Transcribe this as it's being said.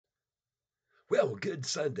Well, good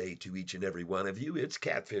Sunday to each and every one of you. It's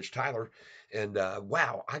Catfish Tyler. And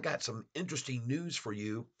wow, I got some interesting news for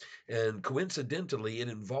you. And coincidentally, it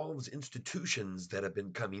involves institutions that have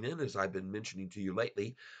been coming in, as I've been mentioning to you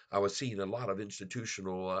lately. I was seeing a lot of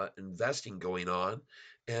institutional investing going on.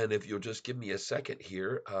 And if you'll just give me a second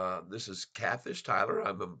here, this is Catfish Tyler.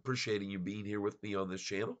 I'm appreciating you being here with me on this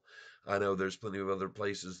channel. I know there's plenty of other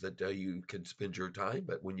places that you can spend your time,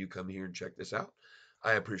 but when you come here and check this out,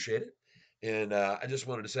 I appreciate it. And I just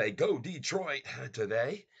wanted to say, go Detroit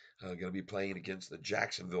today. Going to be playing against the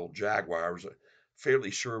Jacksonville Jaguars. Fairly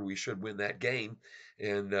sure we should win that game.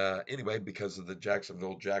 And anyway, because of the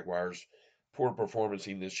Jacksonville Jaguars' poor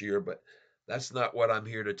performancing this year, but that's not what I'm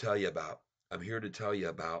here to tell you about. I'm here to tell you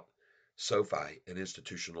about SoFi and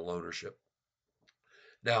institutional ownership.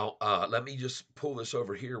 Now, let me just pull this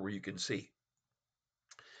over here where you can see.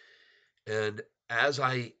 And as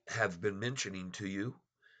I have been mentioning to you,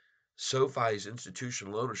 SoFi's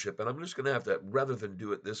institutional ownership, and I'm just going to have to, rather than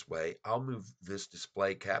do it this way, I'll move this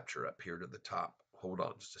display capture up here to the top. Hold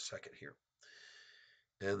on just a second here.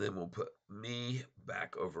 And then we'll put me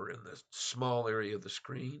back over in the small area of the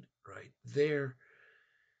screen right there.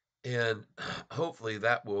 And hopefully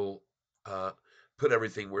that will put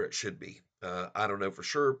everything where it should be. I don't know for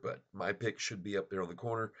sure, but my pick should be up there on the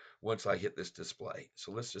corner once I hit this display.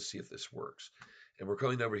 So let's just see if this works. And we're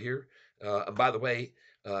going over here. And by the way,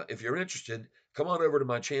 if you're interested, come on over to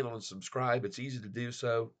my channel and subscribe. It's easy to do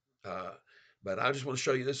so. But I just want to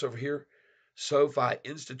show you this over here. SoFi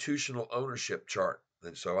institutional ownership chart.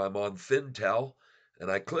 And so I'm on FinTel,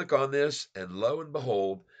 and I click on this, and lo and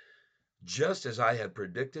behold, just as I had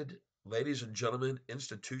predicted, ladies and gentlemen,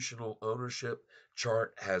 institutional ownership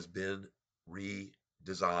chart has been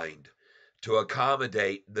redesigned to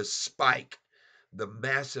accommodate the spike, the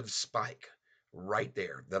massive spike right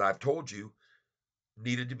there that I've told you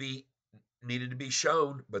needed to be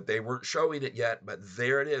shown, but they weren't showing it yet. But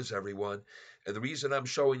there it is, everyone. And the reason I'm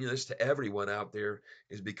showing you this to everyone out there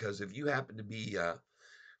is because if you happen to be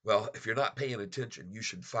well, if you're not paying attention, you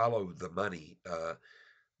should follow the money.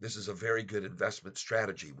 This is a very good investment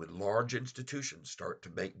strategy. When large institutions start to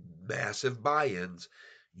make massive buy-ins,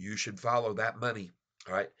 you should follow that money.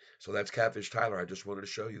 All right. So that's Catfish Tyler. I just wanted to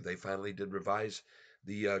show you they finally did revise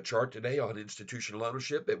the chart today on institutional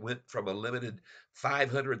ownership. It went from a limited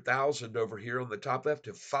 500,000 over here on the top left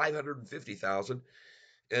to 550,000.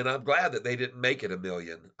 And I'm glad that they didn't make it a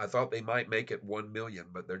million. I thought they might make it 1 million,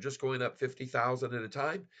 but they're just going up 50,000 at a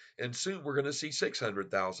time. And soon we're going to see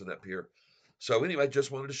 600,000 up here. So anyway, just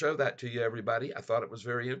wanted to show that to you, everybody. I thought it was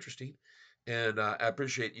very interesting. And I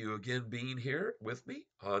appreciate you again being here with me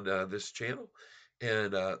on this channel.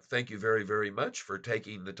 And thank you very, very much for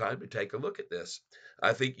taking the time to take a look at this.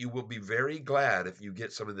 I think you will be very glad if you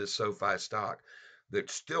get some of this SoFi stock that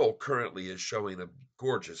still currently is showing a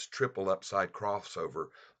gorgeous triple upside crossover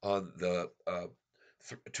on the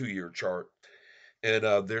 2-year chart. And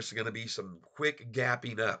there's going to be some quick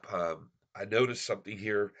gapping up. I noticed something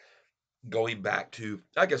here going back to,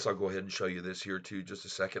 I guess I'll go ahead and show you this here too. Just a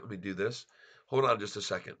second. Let me do this. Hold on just a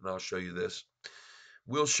second and I'll show you this.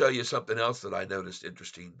 We'll show you something else that I noticed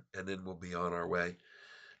interesting and then we'll be on our way.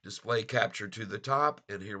 Display capture to the top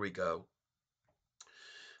and here we go.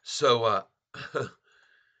 So, all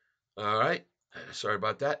right. Sorry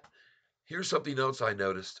about that. Here's something else I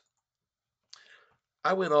noticed.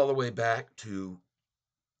 I went all the way back to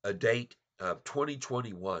a date of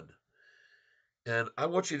 2021. And I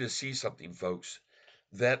want you to see something, folks,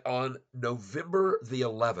 that on November the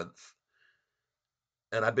 11th,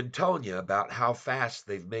 and I've been telling you about how fast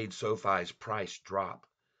they've made SoFi's price drop.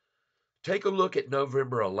 Take a look at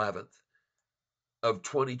November 11th of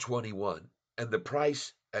 2021 and the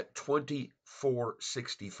price at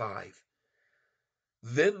 24.65.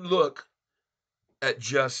 Then look at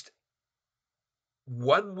just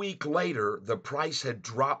 1 week later, the price had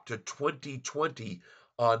dropped to 2020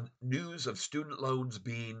 on news of student loans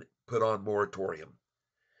being put on moratorium.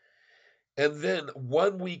 And then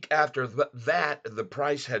 1 week after that, the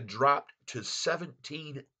price had dropped to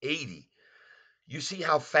 1780. You see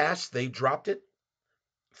how fast they dropped it?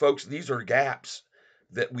 Folks, these are gaps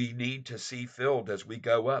that we need to see filled as we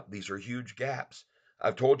go up. These are huge gaps.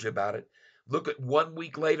 I've told you about it. Look at 1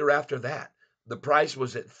 week later after that. The price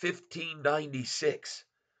was at 1596.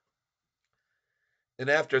 And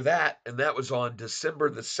after that, and that was on December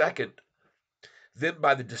the 2nd, then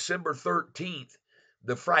by the December 13th,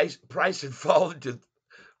 the price had fallen to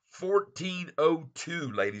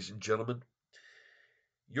 1402, ladies and gentlemen.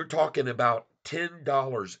 You're talking about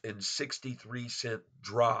 $10.63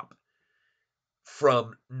 drop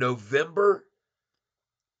from November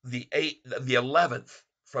the 11th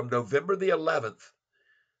from November the 11th,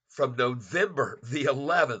 from November the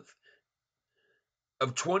 11th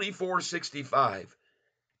of 2465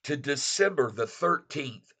 to December the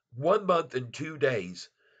 13th, 1 month and 2 days,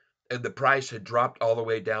 and the price had dropped all the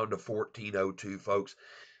way down to 1402, folks.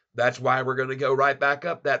 That's why we're going to go right back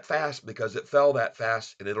up that fast, because it fell that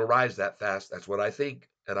fast and it'll rise that fast. That's what I think.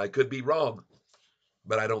 And I could be wrong,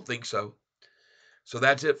 but I don't think so. So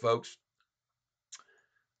that's it, folks.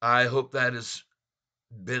 I hope that has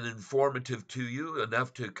been informative to you,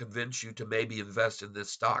 enough to convince you to maybe invest in this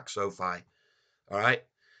stock, Sofi. All right?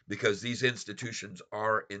 Because these institutions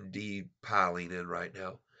are indeed piling in right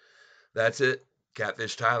now. That's it.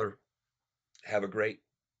 Catfish Tyler. Have a great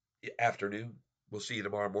afternoon. We'll see you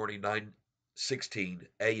tomorrow morning, 9:16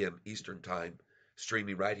 a.m. Eastern Time,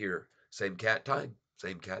 streaming right here. Same cat time,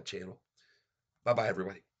 same cat channel. Bye bye,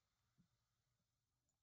 everybody.